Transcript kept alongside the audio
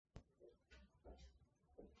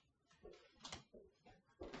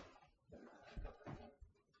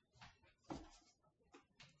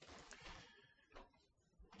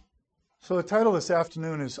So the title this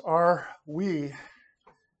afternoon is Are We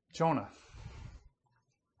Jonah?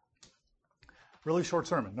 Really short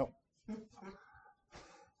sermon, no.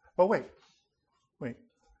 But wait. It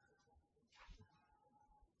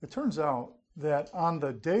turns out that on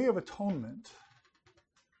the Day of Atonement,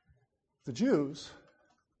 the Jews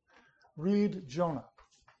read Jonah.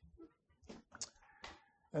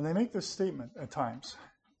 And they make this statement at times,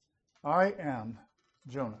 I am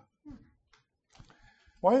Jonah.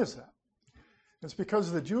 Why is that? It's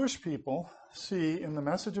because the Jewish people see in the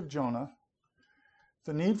message of Jonah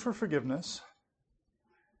the need for forgiveness,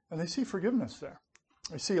 and they see forgiveness there.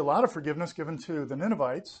 They see a lot of forgiveness given to the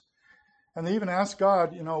Ninevites, and they even ask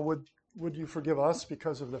God, would you forgive us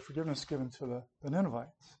because of the forgiveness given to the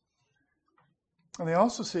Ninevites? And they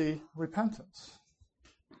also see repentance,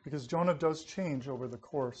 because Jonah does change over the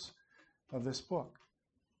course of this book.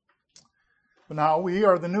 But now we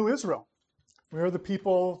are the new Israel. We are the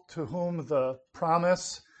people to whom the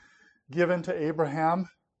promise given to Abraham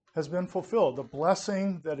has been fulfilled. The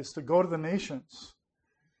blessing that is to go to the nations.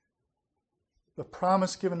 The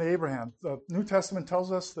promise given to Abraham. The New Testament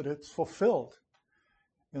tells us that it's fulfilled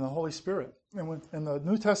in the Holy Spirit. And the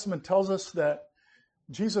New Testament tells us that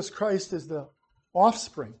Jesus Christ is the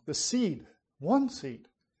offspring, the seed, one seed,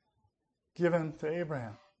 given to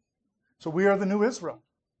Abraham. So we are the new Israel.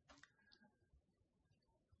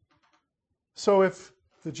 So if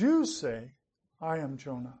the Jews say, I am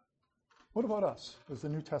Jonah, what about us as the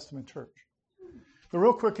New Testament church? The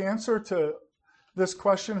real quick answer to this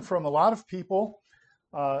question from a lot of people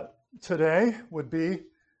today would be,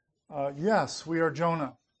 yes, we are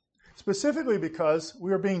Jonah. Specifically because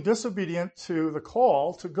we are being disobedient to the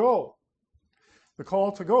call to go. The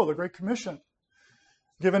call to go, the Great Commission,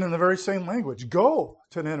 given in the very same language. Go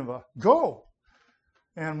to Nineveh. Go.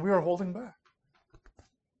 And we are holding back.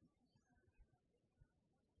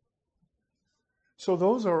 So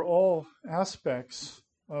those are all aspects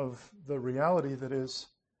of the reality that is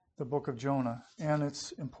the book of Jonah, and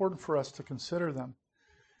it's important for us to consider them.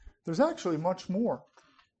 There's actually much more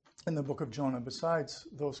in the book of Jonah besides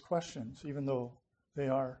those questions, even though they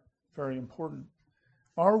are very important.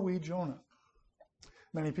 Are we Jonah?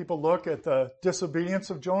 Many people look at the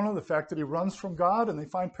disobedience of Jonah, the fact that he runs from God, and they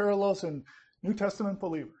find parallels in New Testament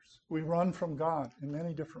believers. We run from God in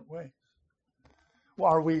many different ways. Well,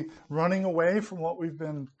 are we running away from what we've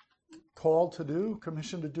been called to do,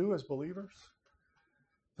 commissioned to do as believers?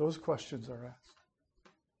 Those questions are asked.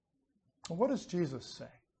 Well, what does Jesus say?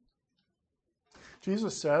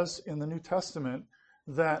 Jesus says in the New Testament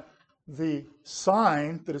that the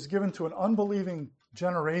sign that is given to an unbelieving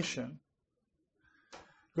generation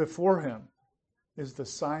before him is the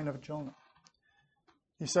sign of Jonah.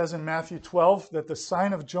 He says in Matthew 12 that the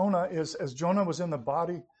sign of Jonah is, as Jonah was in the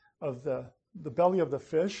body of the belly of the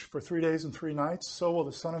fish for 3 days and 3 nights, so will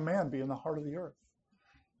the Son of Man be in the heart of the earth.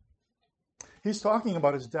 He's talking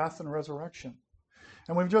about his death and resurrection.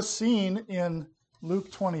 And we've just seen in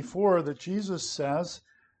Luke 24 that Jesus says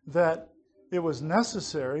that it was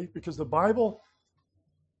necessary, because the Bible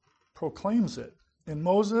proclaims it, in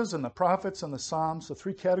Moses and the prophets and the Psalms, the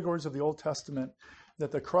 3 categories of the Old Testament,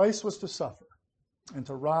 that the Christ was to suffer and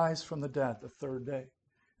to rise from the dead the 3rd day,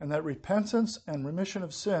 and that repentance and remission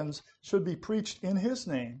of sins should be preached in his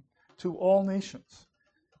name to all nations,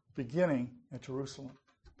 beginning at Jerusalem.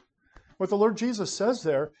 What the Lord Jesus says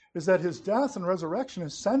there is that his death and resurrection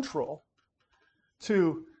is central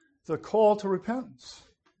to the call to repentance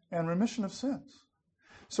and remission of sins.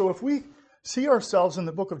 So if we see ourselves in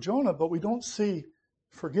the book of Jonah, but we don't see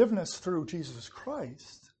forgiveness through Jesus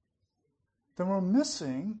Christ, then we're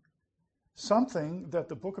missing something that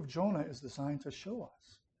the book of Jonah is designed to show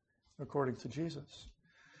us, according to Jesus.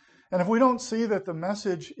 And if we don't see that the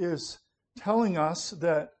message is telling us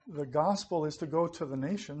that the gospel is to go to the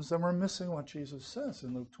nations, then we're missing what Jesus says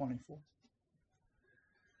in Luke 24.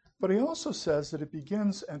 But he also says that it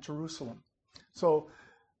begins at Jerusalem. So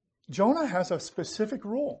Jonah has a specific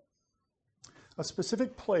role, a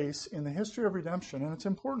specific place in the history of redemption, and it's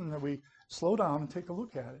important that we slow down and take a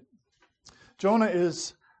look at it. Jonah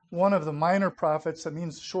is one of the minor prophets, that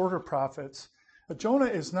means shorter prophets. But Jonah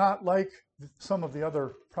is not like some of the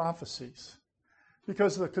other prophecies,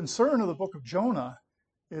 because the concern of the book of Jonah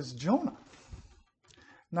is Jonah,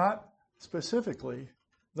 not specifically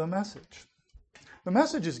the message. The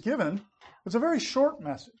message is given, it's a very short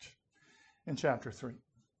message in chapter 3.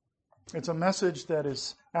 It's a message that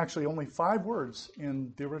is actually only 5 words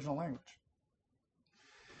in the original language.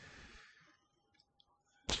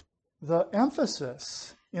 The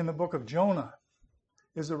emphasis in the book of Jonah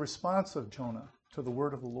is the response of Jonah to the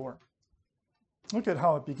word of the Lord. Look at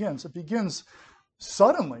how it begins. It begins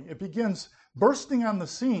Suddenly, it begins bursting on the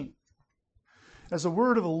scene as the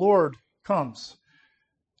word of the Lord comes.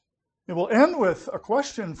 It will end with a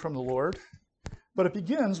question from the Lord, but it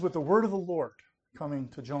begins with the word of the Lord coming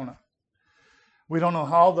to Jonah. We don't know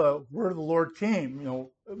how the word of the Lord came.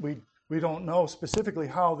 We don't know specifically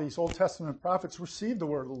how these Old Testament prophets received the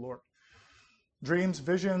word of the Lord. Dreams,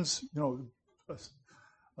 visions,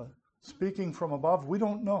 speaking from above, we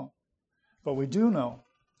don't know. But we do know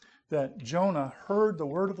that Jonah heard the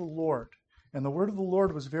word of the Lord. And the word of the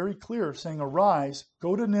Lord was very clear, saying, "Arise,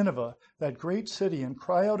 go to Nineveh, that great city, and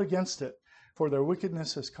cry out against it, for their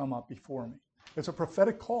wickedness has come up before me." It's a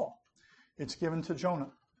prophetic call. It's given to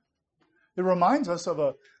Jonah. It reminds us of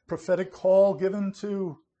a prophetic call given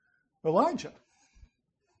to Elijah,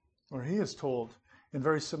 where he is told in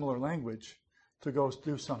very similar language to go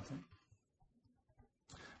do something.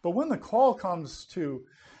 But when the call comes to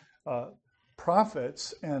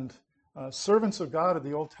prophets and servants of God of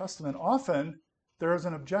the Old Testament, often there is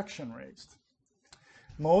an objection raised.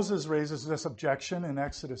 Moses raises this objection in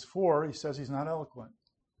Exodus 4. He says he's not eloquent.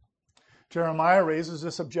 Jeremiah raises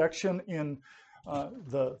this objection in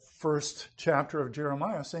the first chapter of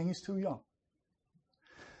Jeremiah, saying he's too young.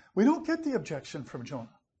 We don't get the objection from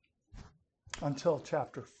Jonah until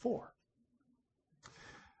chapter 4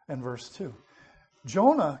 and verse 2.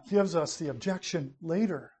 Jonah gives us the objection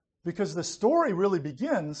later, because the story really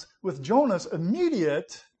begins with Jonah's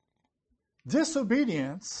immediate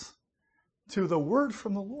disobedience to the word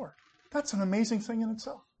from the Lord. That's an amazing thing in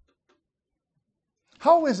itself.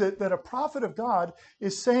 How is it that a prophet of God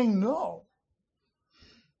is saying no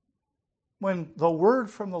when the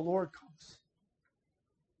word from the Lord comes?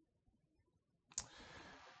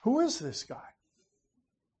 Who is this guy?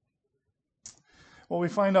 Well, we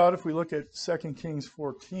find out if we look at 2 Kings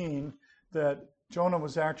 14 that Jonah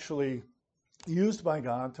was actually used by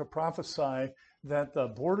God to prophesy that the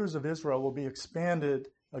borders of Israel will be expanded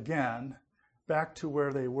again back to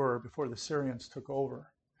where they were before the Syrians took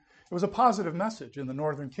over. It was a positive message in the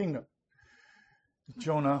northern kingdom.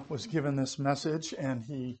 Jonah was given this message, and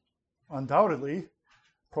he undoubtedly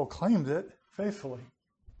proclaimed it faithfully.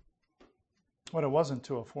 But it wasn't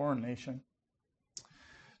to a foreign nation.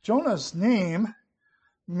 Jonah's name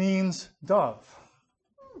means dove.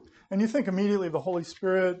 And you think immediately of the Holy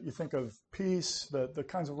Spirit, you think of peace, the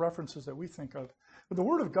kinds of references that we think of. But the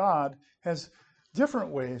Word of God has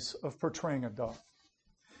different ways of portraying a dove.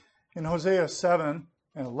 In Hosea 7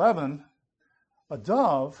 and 11, a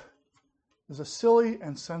dove is a silly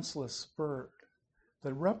and senseless bird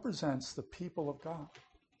that represents the people of God.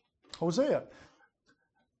 Hosea,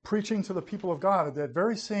 preaching to the people of God at that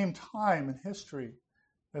very same time in history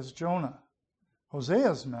as Jonah.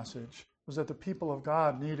 Hosea's message was that the people of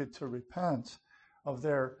God needed to repent of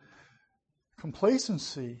their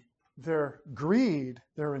complacency, their greed,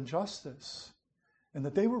 their injustice, and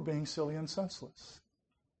that they were being silly and senseless.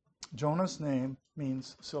 Jonah's name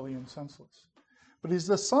means silly and senseless. But he's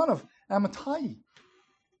the son of Amittai,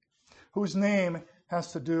 whose name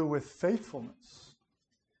has to do with faithfulness,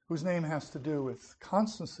 whose name has to do with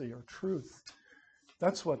constancy or truth.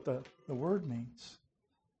 That's what the word means.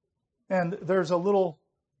 And there's a little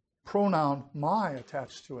pronoun, my,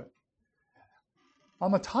 attached to it.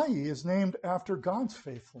 Amittai is named after God's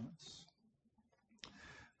faithfulness.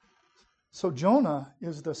 So Jonah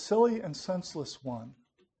is the silly and senseless one,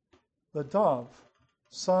 the dove,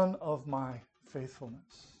 son of my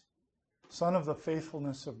faithfulness, son of the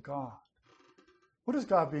faithfulness of God. What is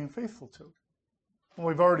God being faithful to? Well,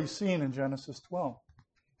 we've already seen in Genesis 12.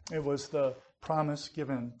 It was the promise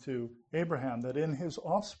given to Abraham that in his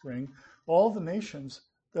offspring, all the nations,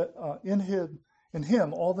 that in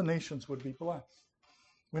him, all the nations would be blessed.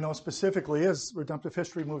 We know specifically as redemptive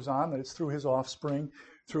history moves on that it's through his offspring,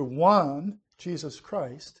 through one, Jesus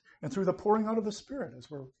Christ, and through the pouring out of the Spirit, as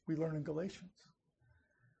we learn in Galatians.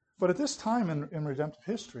 But at this time in redemptive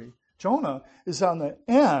history, Jonah is on the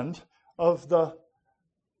end of the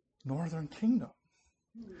northern kingdom.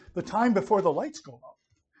 The time before the lights go out.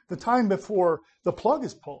 The time before the plug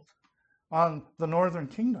is pulled on the northern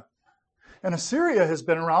kingdom. And Assyria has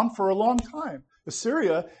been around for a long time.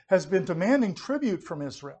 Assyria has been demanding tribute from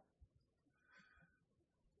Israel.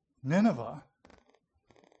 Nineveh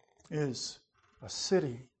is a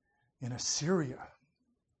city in Assyria.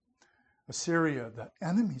 Assyria, the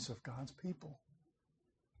enemies of God's people.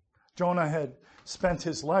 Jonah had spent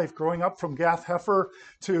his life growing up from Gath-Hepher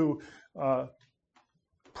to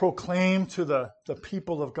proclaim to the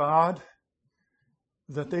people of God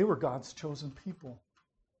that they were God's chosen people.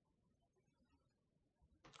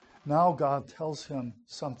 Now God tells him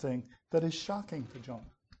something that is shocking to Jonah.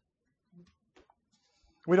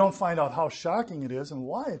 We don't find out how shocking it is and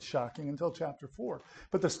why it's shocking until chapter 4.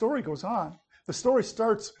 But the story goes on. The story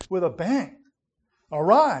starts with a bang.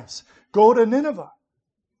 Arise, go to Nineveh,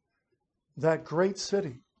 that great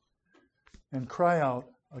city, and cry out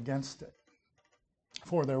against it,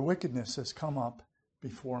 for their wickedness has come up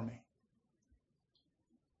before me.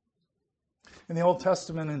 In the Old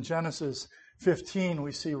Testament, in Genesis 15,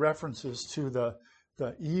 we see references to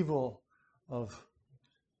the evil of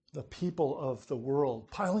the people of the world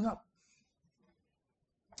piling up.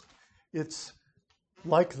 It's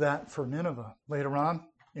like that for Nineveh. Later on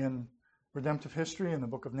in redemptive history, in the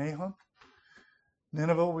book of Nahum,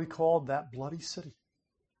 Nineveh will be called that bloody city.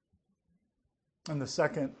 And the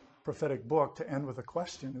second prophetic book to end with a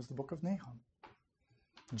question is the book of Nahum.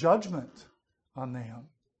 Judgment on Nahum.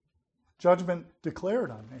 Judgment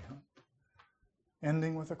declared on Nahum,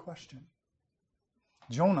 ending with a question.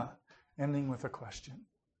 Jonah, ending with a question.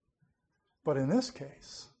 But in this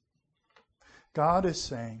case, God is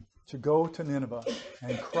saying to go to Nineveh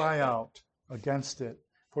and cry out against it,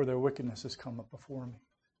 for their wickedness has come up before me.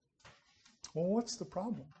 Well, what's the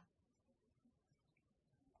problem?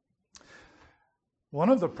 One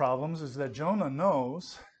of the problems is that Jonah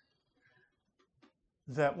knows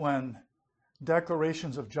that when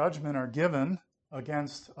declarations of judgment are given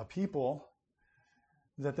against a people,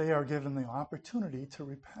 that they are given the opportunity to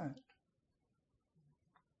repent.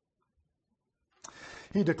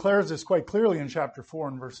 He declares this quite clearly in chapter 4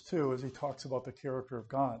 and verse 2 as he talks about the character of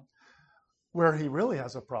God. Where he really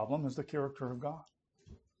has a problem is the character of God.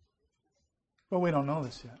 But we don't know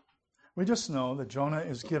this yet. We just know that Jonah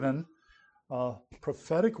is given a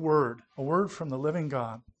prophetic word, a word from the living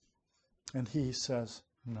God, and he says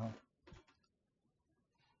no.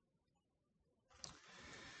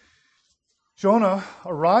 Jonah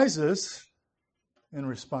arises in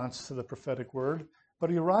response to the prophetic word, but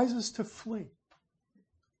he arises to flee.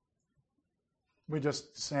 We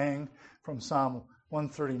just sang from Psalm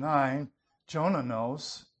 139, Jonah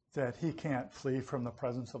knows that he can't flee from the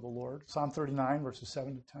presence of the Lord. Psalm 39, verses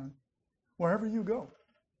 7 to 10. Wherever you go,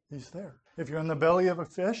 he's there. If you're in the belly of a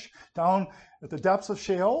fish, down at the depths of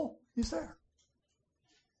Sheol, he's there.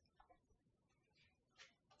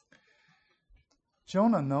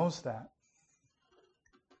 Jonah knows that.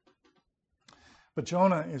 But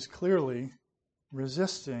Jonah is clearly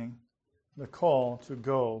resisting the call to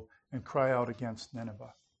go and cry out against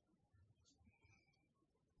Nineveh.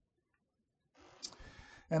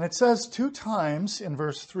 And it says 2 times in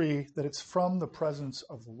verse 3 that it's from the presence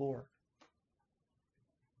of the Lord.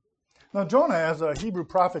 Now, Jonah, as a Hebrew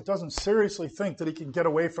prophet, doesn't seriously think that he can get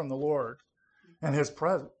away from the Lord and his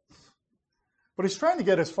presence. But he's trying to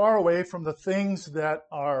get as far away from the things that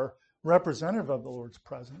are representative of the Lord's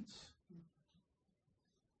presence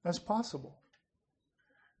as possible.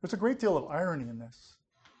 There's a great deal of irony in this.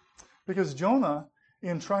 Because Jonah,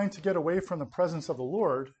 in trying to get away from the presence of the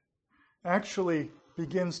Lord, actually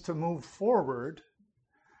begins to move forward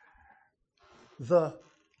the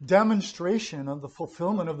demonstration of the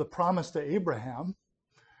fulfillment of the promise to Abraham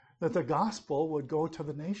that the gospel would go to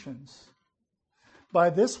the nations. By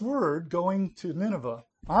this word going to Nineveh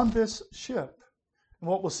on this ship, and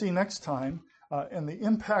what we'll see next time, and the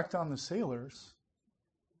impact on the sailors,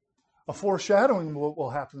 a foreshadowing of what will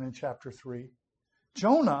happen in chapter 3.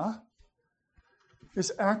 Jonah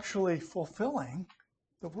is actually fulfilling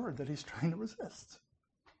the word that he's trying to resist.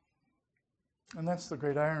 And that's the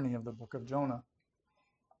great irony of the book of Jonah.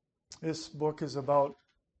 This book is about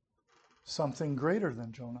something greater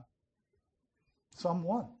than Jonah.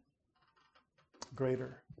 Someone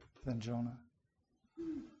greater than Jonah.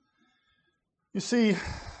 You see,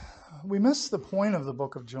 we miss the point of the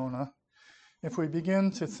book of Jonah if we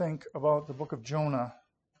begin to think about the book of Jonah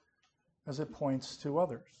as it points to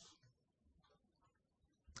others,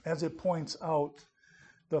 as it points out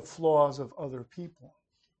the flaws of other people.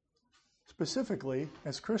 Specifically,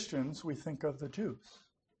 as Christians, we think of the Jews.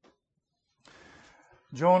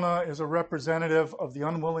 Jonah is a representative of the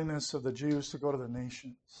unwillingness of the Jews to go to the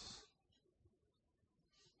nations.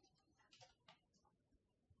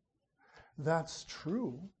 That's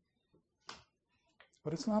true,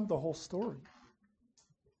 but it's not the whole story.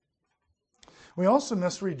 We also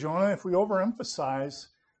misread Jonah if we overemphasize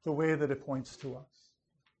the way that it points to us.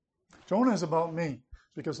 Jonah is about me,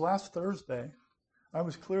 because last Thursday, I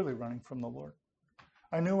was clearly running from the Lord.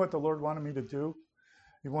 I knew what the Lord wanted me to do.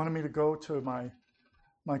 He wanted me to go to my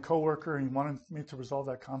coworker, and he wanted me to resolve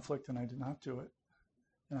that conflict, and I did not do it.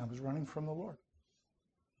 And I was running from the Lord.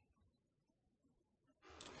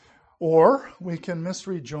 Or we can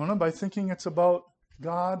misread Jonah by thinking it's about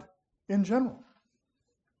God in general.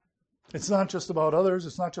 It's not just about others.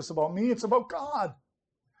 It's not just about me. It's about God.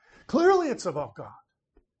 Clearly it's about God.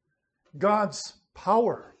 God's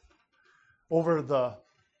power over the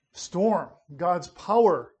storm, God's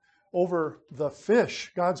power over the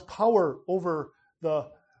fish, God's power over the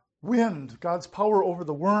wind, God's power over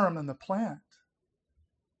the worm and the plant.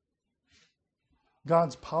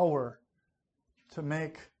 God's power to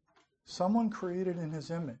make someone created in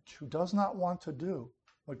his image who does not want to do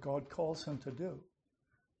what God calls him to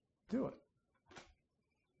do it.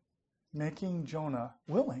 Making Jonah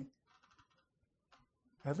willing,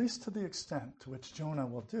 at least to the extent to which Jonah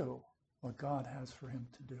will do what God has for him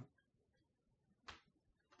to do.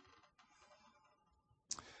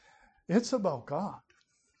 It's about God.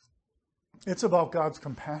 It's about God's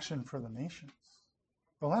compassion for the nations.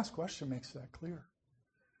 The last question makes that clear.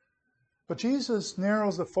 But Jesus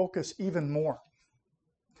narrows the focus even more.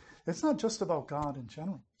 It's not just about God in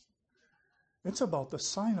general. It's about the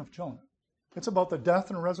sign of Jonah. It's about the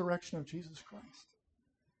death and resurrection of Jesus Christ.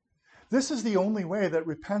 This is the only way that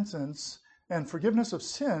repentance and forgiveness of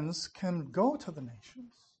sins can go to the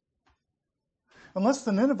nations. Unless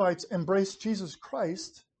the Ninevites embraced Jesus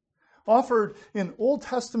Christ, offered in Old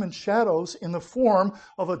Testament shadows in the form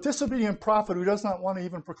of a disobedient prophet who does not want to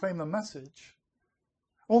even proclaim the message,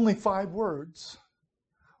 only 5 words,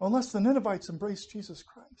 unless the Ninevites embrace Jesus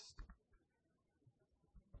Christ,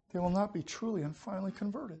 they will not be truly and finally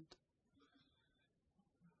converted.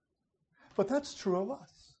 But that's true of us.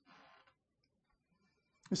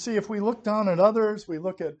 You see, if we look down at others, we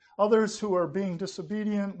look at others who are being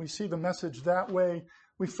disobedient, we see the message that way,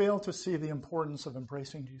 we fail to see the importance of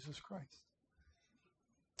embracing Jesus Christ.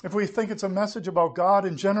 If we think it's a message about God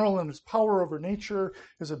in general and his power over nature,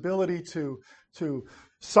 his ability to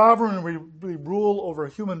sovereignly rule over a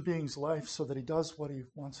human being's life so that he does what he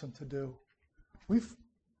wants him to do, we've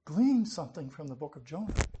gleaned something from the book of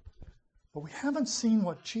Jonah. But we haven't seen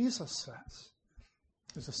what Jesus says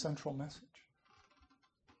is the central message.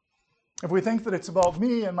 If we think that it's about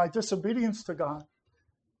me and my disobedience to God,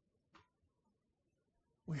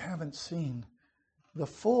 we haven't seen the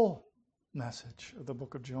full message of the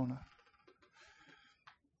book of Jonah.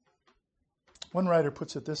 One writer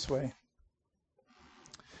puts it this way: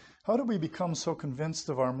 how do we become so convinced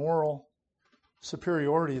of our moral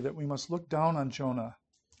superiority that we must look down on Jonah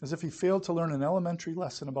as if he failed to learn an elementary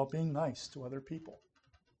lesson about being nice to other people?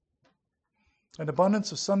 An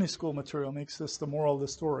abundance of Sunday school material makes this the moral of the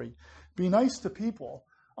story. Be nice to people,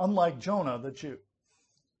 unlike Jonah the Jew.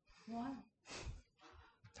 Wow.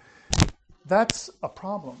 That's a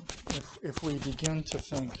problem if we begin to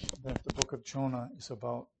think that the book of Jonah is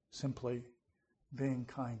about simply being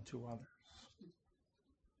kind to others.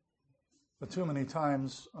 But too many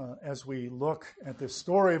times, as we look at this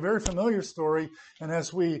story, a very familiar story, and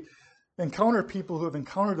as we encounter people who have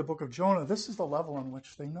encountered the book of Jonah, this is the level on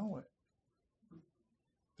which they know it.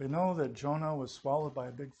 They know that Jonah was swallowed by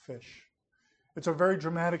a big fish. It's a very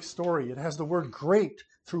dramatic story. It has the word great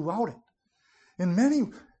throughout it. In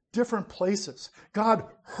many different places, God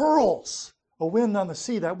hurls a wind on the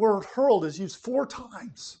sea. That word hurled is used 4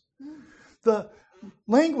 times. The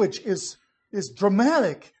language is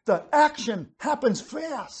dramatic. The action happens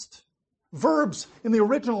fast. Verbs in the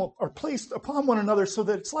original are placed upon one another so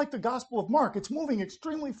that it's like the Gospel of Mark. It's moving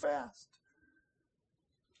extremely fast.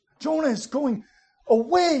 Jonah is going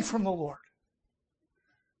away from the Lord.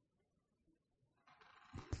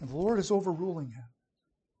 And the Lord is overruling him.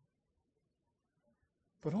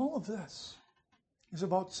 But all of this is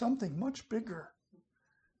about something much bigger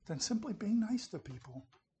than simply being nice to people,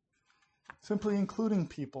 simply including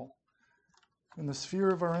people in the sphere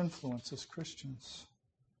of our influence as Christians.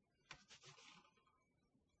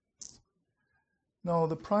 No,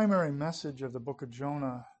 the primary message of the book of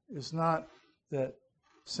Jonah is not that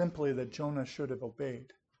simply that Jonah should have obeyed.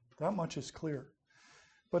 That much is clear.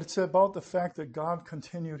 But it's about the fact that God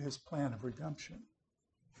continued his plan of redemption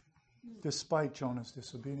despite Jonah's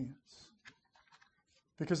disobedience.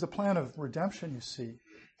 Because the plan of redemption, you see,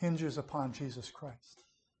 hinges upon Jesus Christ.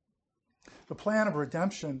 The plan of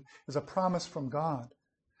redemption is a promise from God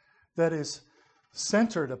that is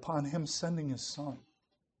centered upon him sending his Son.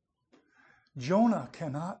 Jonah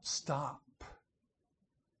cannot stop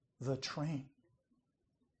the train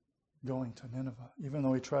going to Nineveh, even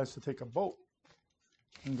though he tries to take a boat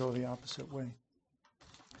and go the opposite way.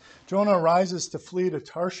 Jonah arises to flee to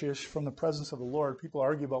Tarshish from the presence of the Lord. People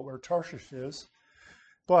argue about where Tarshish is,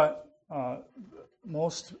 but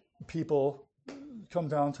most people come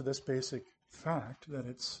down to this basic fact that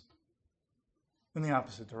it's in the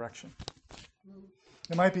opposite direction.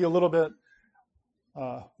 It might be a little bit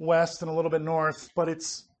west and a little bit north, but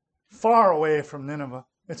it's far away from Nineveh.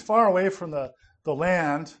 It's far away from the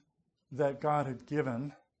land that God had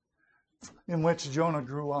given. in which Jonah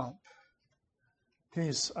grew up.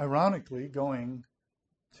 He's ironically going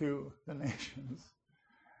to the nations,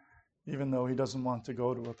 even though he doesn't want to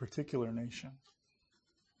go to a particular nation.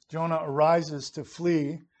 Jonah arises to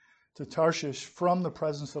flee to Tarshish from the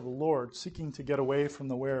presence of the Lord, seeking to get away from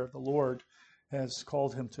where the Lord has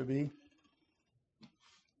called him to be.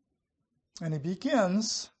 And he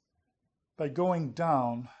begins by going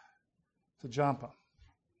down to Joppa.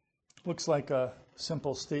 Looks like a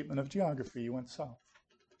simple statement of geography. You went south.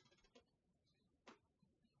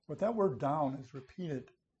 But that word down is repeated.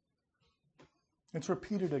 It's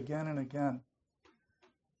repeated again and again.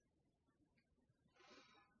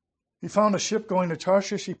 He found a ship going to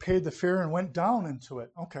Tarshish. He paid the fare and went down into it.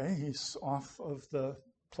 Okay, he's off of the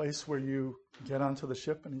place where you get onto the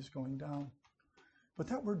ship and he's going down. But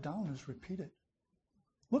that word down is repeated.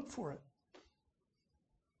 Look for it.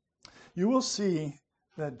 You will see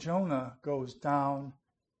that Jonah goes down,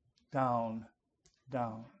 down,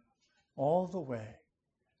 down, all the way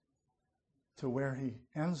to where he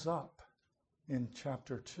ends up in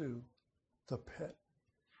chapter 2, the pit.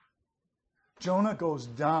 Jonah goes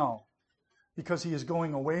down because he is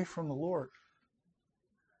going away from the Lord.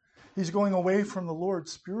 He's going away from the Lord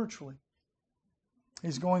spiritually.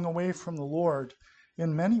 He's going away from the Lord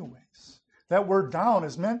in many ways. That word down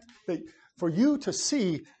is meant that for you to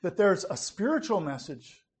see that there's a spiritual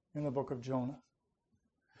message in the book of Jonah.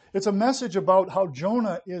 It's a message about how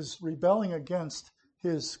Jonah is rebelling against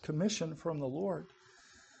his commission from the Lord.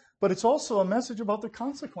 But it's also a message about the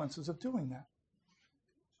consequences of doing that.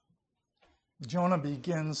 Jonah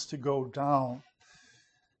begins to go down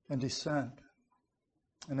and descend.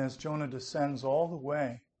 And as Jonah descends all the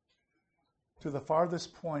way to the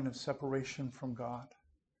farthest point of separation from God,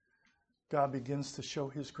 God begins to show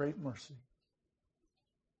his great mercy.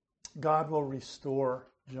 God will restore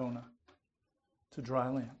Jonah to dry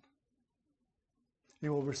land. He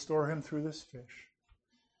will restore him through this fish.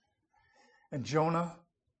 And Jonah,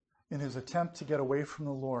 in his attempt to get away from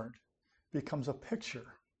the Lord, becomes a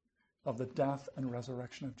picture of the death and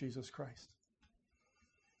resurrection of Jesus Christ.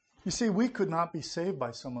 You see, we could not be saved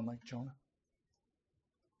by someone like Jonah.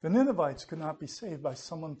 The Ninevites could not be saved by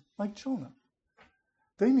someone like Jonah.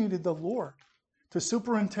 They needed the Lord to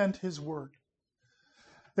superintend his word.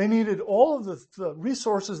 They needed all of the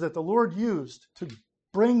resources that the Lord used to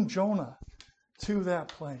bring Jonah to that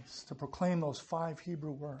place, to proclaim those 5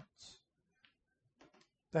 Hebrew words.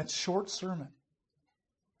 That short sermon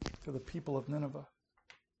to the people of Nineveh.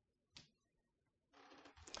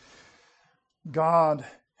 God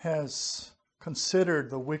has considered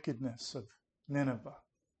the wickedness of Nineveh.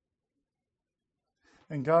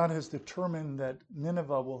 And God has determined that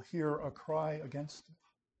Nineveh will hear a cry against it.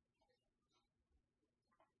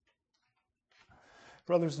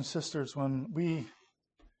 Brothers and sisters, when we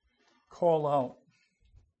call out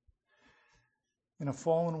in a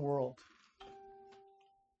fallen world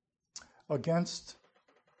against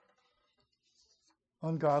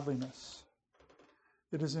ungodliness,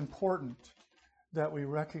 it is important that we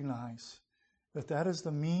recognize that that is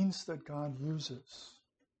the means that God uses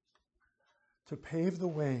to pave the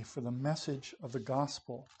way for the message of the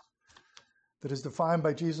gospel that is defined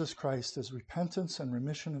by Jesus Christ as repentance and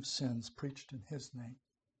remission of sins preached in his name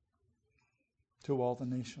to all the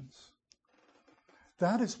nations.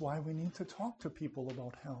 That is why we need to talk to people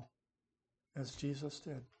about hell, as Jesus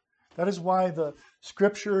did. That is why the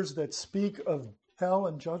scriptures that speak of hell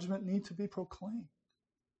and judgment need to be proclaimed.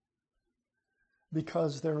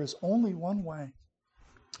 Because there is only one way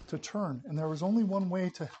to turn, and there is only one way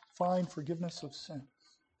to find forgiveness of sins.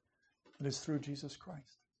 It is through Jesus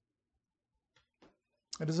Christ.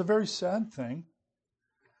 It is a very sad thing,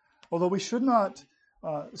 although we should not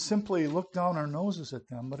simply look down our noses at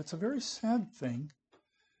them, but it's a very sad thing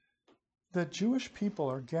that Jewish people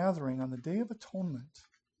are gathering on the Day of Atonement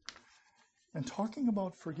and talking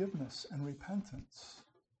about forgiveness and repentance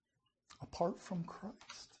apart from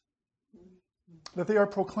Christ. That they are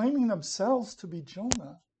proclaiming themselves to be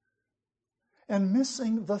Jonah and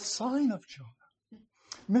missing the sign of Jonah.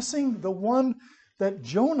 Missing the one that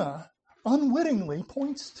Jonah unwittingly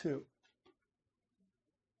points to.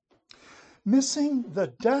 Missing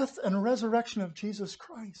the death and resurrection of Jesus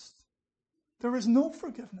Christ. There is no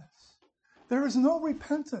forgiveness. There is no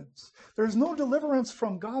repentance. There is no deliverance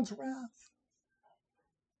from God's wrath.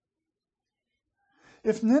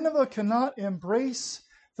 If Nineveh cannot embrace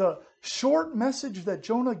the short message that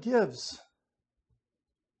Jonah gives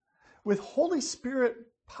with Holy Spirit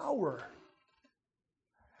power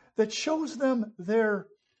that shows them their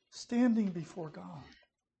standing before God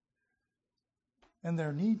and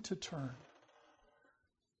their need to turn,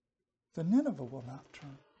 then Nineveh will not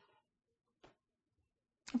turn.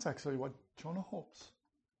 That's actually what Jonah hopes.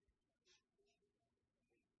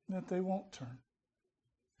 That they won't turn.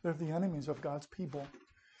 They're the enemies of God's people.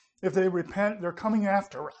 If they repent, they're coming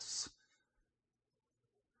after us.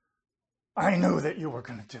 I knew that you were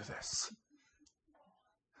going to do this.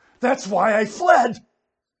 That's why I fled.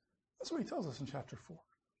 That's what he tells us in chapter 4.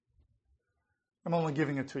 I'm only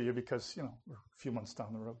giving it to you because, we're a few months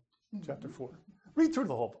down the road. Chapter 4. Read through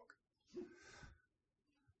the whole book.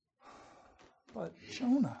 But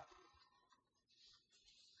Jonah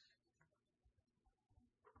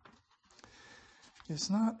is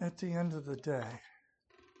not, at the end of the day,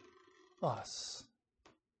 us.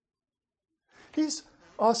 He's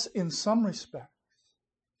us in some respects.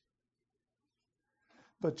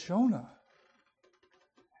 But Jonah,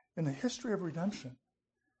 in the history of redemption,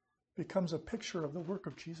 becomes a picture of the work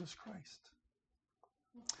of Jesus Christ.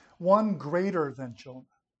 One greater than Jonah.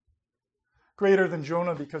 Greater than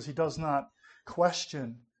Jonah because he does not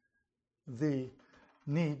question the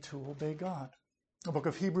need to obey God. The book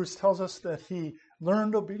of Hebrews tells us that he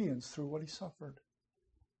learned obedience through what he suffered.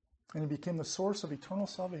 And he became the source of eternal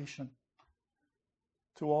salvation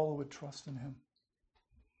to all who would trust in him.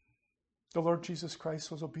 The Lord Jesus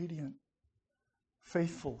Christ was obedient,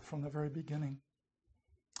 faithful from the very beginning.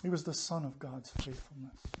 He was the Son of God's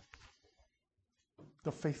faithfulness,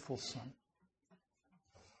 the faithful Son.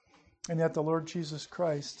 And yet the Lord Jesus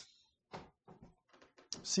Christ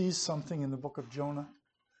sees something in the book of Jonah,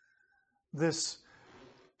 this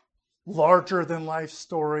larger-than-life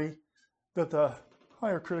story that the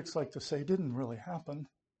higher critics like to say didn't really happen.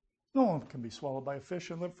 No one can be swallowed by a fish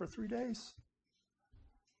and live for 3 days.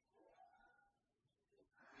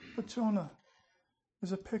 But Jonah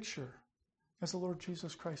is a picture, as the Lord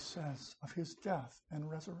Jesus Christ says, of his death and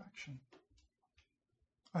resurrection.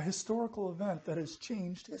 A historical event that has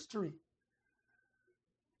changed history.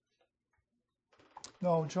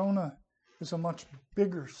 No, Jonah is a much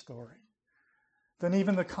bigger story than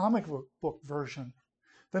even the comic book version,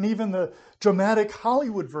 than even the dramatic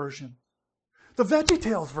Hollywood version, the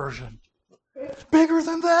VeggieTales version. Bigger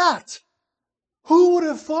than that. Who would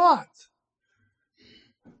have thought?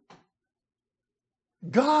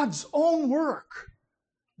 God's own work,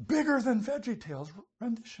 bigger than VeggieTales'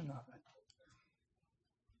 rendition of it.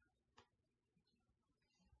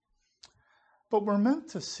 But we're meant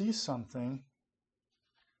to see something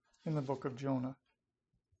in the book of Jonah.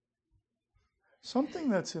 Something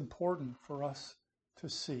that's important for us to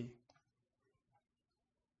see.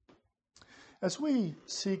 As we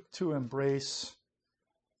seek to embrace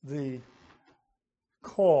the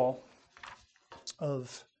call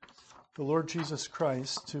of the Lord Jesus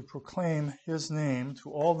Christ to proclaim his name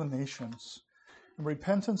to all the nations in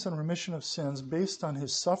repentance and remission of sins based on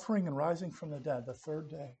his suffering and rising from the dead the third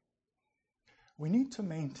day, we need to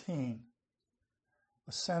maintain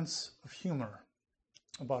a sense of humor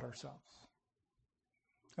about ourselves.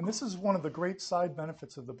 And this is one of the great side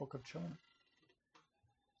benefits of the book of Jonah.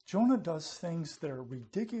 Jonah does things that are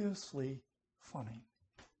ridiculously funny.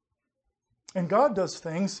 And God does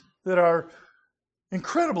things that are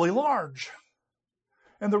incredibly large.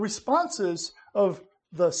 And the responses of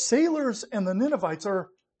the sailors and the Ninevites are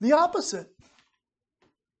the opposite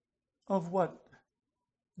of what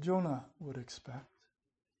Jonah would expect.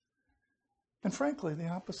 And frankly, the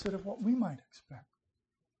opposite of what we might expect.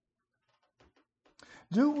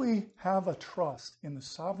 Do we have a trust in the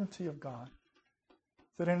sovereignty of God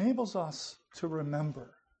that enables us to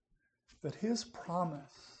remember that his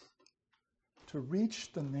promise to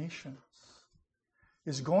reach the nations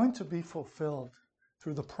is going to be fulfilled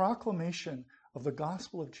through the proclamation of the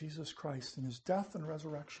gospel of Jesus Christ and his death and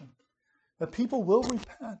resurrection? That people will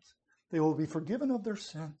repent. They will be forgiven of their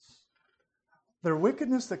sins. Their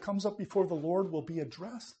wickedness that comes up before the Lord will be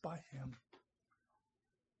addressed by him.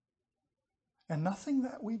 And nothing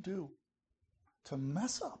that we do to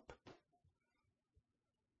mess up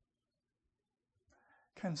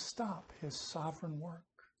can stop his sovereign work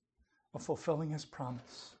of fulfilling his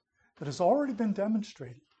promise that has already been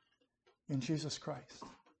demonstrated in Jesus Christ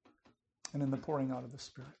and in the pouring out of the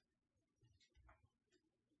Spirit.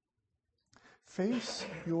 Face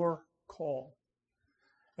your call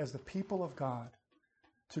as the people of God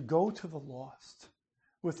to go to the lost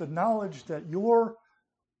with the knowledge that your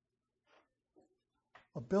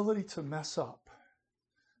ability to mess up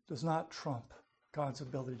does not trump God's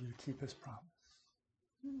ability to keep his promise.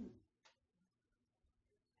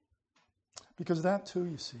 Because that too,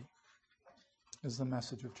 you see, is the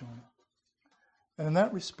message of Jonah. And in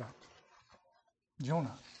that respect,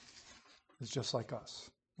 Jonah is just like us.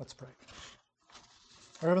 Let's pray.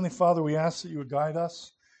 Our Heavenly Father, we ask that you would guide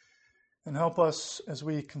us and help us as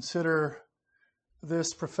we consider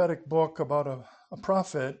this prophetic book about a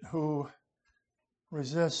prophet who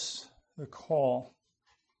resists the call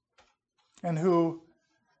and who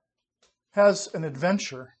has an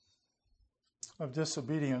adventure of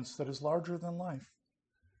disobedience that is larger than life,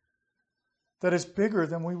 that is bigger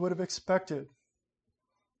than we would have expected.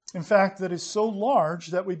 In fact, that is so large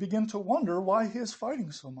that we begin to wonder why he is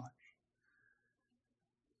fighting so much.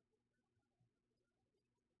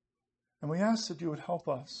 And we ask that you would help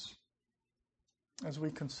us as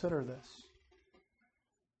we consider this,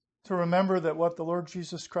 to remember that what the Lord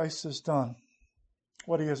Jesus Christ has done,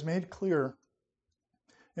 what he has made clear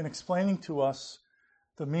in explaining to us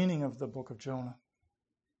the meaning of the book of Jonah,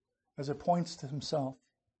 as it points to himself.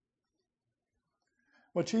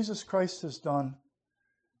 What Jesus Christ has done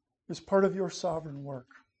is part of your sovereign work,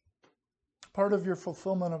 part of your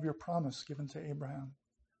fulfillment of your promise given to Abraham,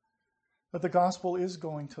 that the gospel is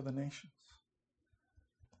going to the nations,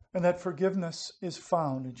 and that forgiveness is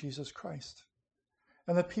found in Jesus Christ,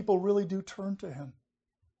 and that people really do turn to him.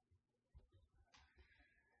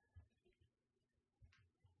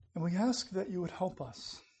 And we ask that you would help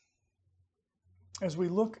us as we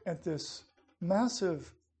look at this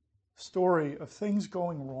massive story of things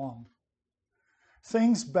going wrong,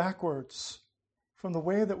 things backwards from the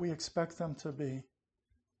way that we expect them to be,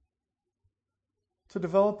 to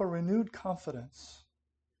develop a renewed confidence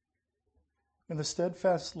in the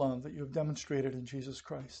steadfast love that you have demonstrated in Jesus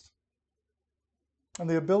Christ, and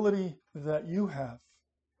the ability that you have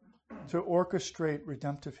to orchestrate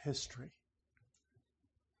redemptive history,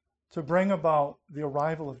 to bring about the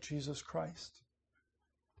arrival of Jesus Christ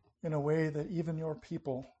in a way that even your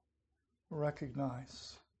people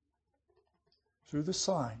recognize through the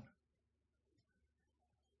sign,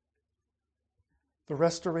 the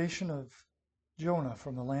restoration of Jonah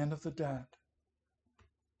from the land of the dead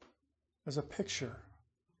as a picture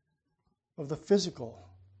of the physical,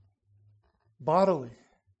 bodily,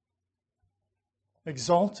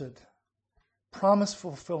 exalted,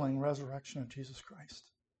 promise-fulfilling resurrection of Jesus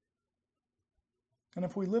Christ. And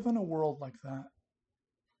if we live in a world like that,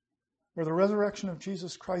 where the resurrection of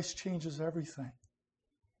Jesus Christ changes everything,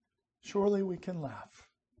 surely we can laugh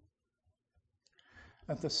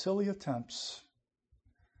at the silly attempts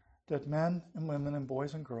that men and women and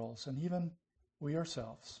boys and girls, and even we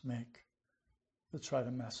ourselves, make to try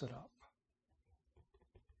to mess it up.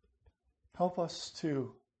 Help us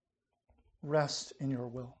to rest in your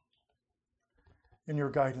will, in your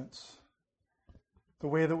guidance, the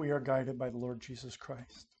way that we are guided by the Lord Jesus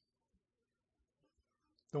Christ,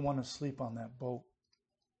 the one asleep on that boat,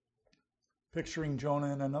 picturing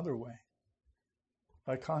Jonah in another way,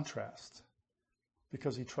 by contrast,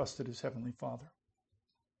 because he trusted his heavenly Father.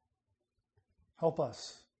 Help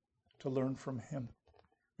us to learn from him.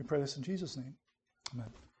 We pray this in Jesus' name. Amen.